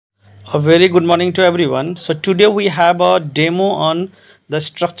A very good morning to everyone. So today we have a demo on the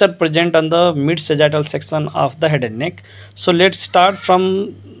structure present on the mid-sagittal section of the head and neck. So let's start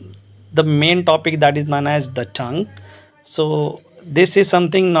from the main topic, that is known as the tongue. So this is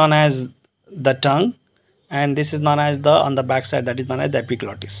something known as the tongue, and this is known as the on the back side, that is known as the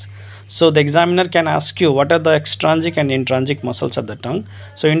epiglottis. So the examiner can ask you what are the extrinsic and intrinsic muscles of the tongue.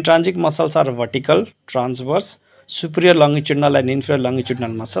 So intrinsic muscles are vertical, transverse, superior longitudinal and inferior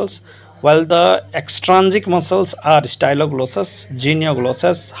longitudinal muscles, while the extrinsic muscles are styloglossus,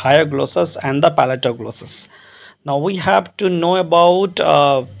 genioglossus, hyoglossus and the palatoglossus. Now we have to know about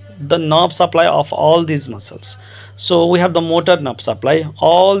the nerve supply of all these muscles. So we have the motor nerve supply.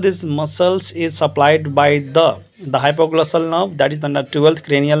 All these muscles is supplied by the hypoglossal nerve, that is the 12th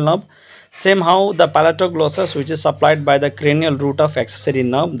cranial nerve. Same how the palatoglossus, which is supplied by the cranial root of accessory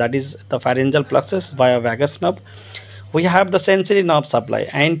nerve, that is the pharyngeal plexus via vagus nerve. We have the sensory nerve supply.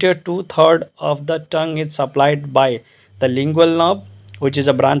 Anterior two-thirds of the tongue is supplied by the lingual nerve, which is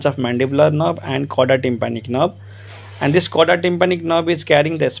a branch of mandibular nerve, and cauda-tympanic nerve. And this cauda-tympanic nerve is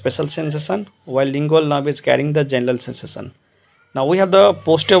carrying the special sensation, while lingual nerve is carrying the general sensation. Now we have the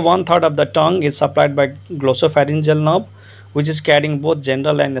posterior one-third of the tongue is supplied by glossopharyngeal nerve, which is carrying both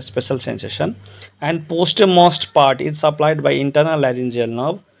general and special sensation, and posteriormost part is supplied by internal laryngeal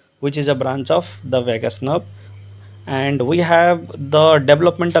nerve, which is a branch of the vagus nerve. And we have the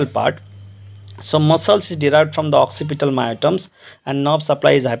developmental part. So muscles is derived from the occipital myotoms, and nerve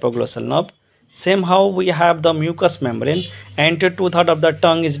supply is hypoglossal nerve. Same how we have the mucous membrane. Anterior two-thirds of the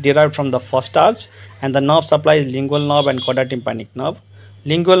tongue is derived from the first arch, and the nerve supply is lingual nerve and cauda-tympanic nerve.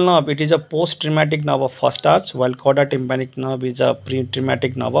 Lingual nerve, it is a post-traumatic nerve of first arch, while cauda-tympanic nerve is a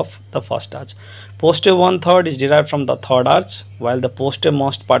pre-traumatic nerve of the first arch. Posterior one-third is derived from the third arch, while the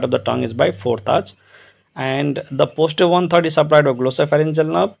posteriormost part of the tongue is by fourth arch. And the posterior one-third is supplied by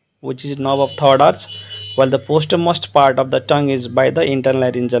glossopharyngeal nerve, which is nerve of third arch, while the posteriormost part of the tongue is by the internal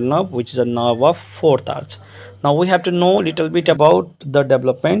laryngeal nerve, which is a nerve of fourth arch. Now we have to know a little bit about the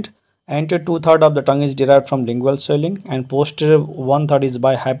development. Anterior two-thirds of the tongue is derived from lingual swelling, and posterior one-third is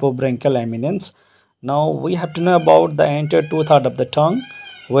by hypobranchial eminence. Now we have to know about the anterior two-thirds of the tongue,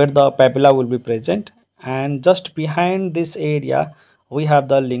 where the papilla will be present, and just behind this area we have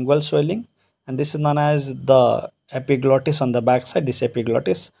the lingual swelling, and this is known as the epiglottis on the back side, this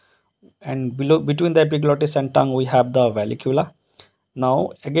epiglottis. And below, between the epiglottis and tongue, we have the vallecula.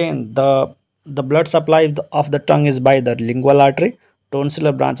 Now again, the blood supply of the tongue is by the lingual artery,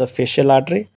 tonsillar branch of facial artery,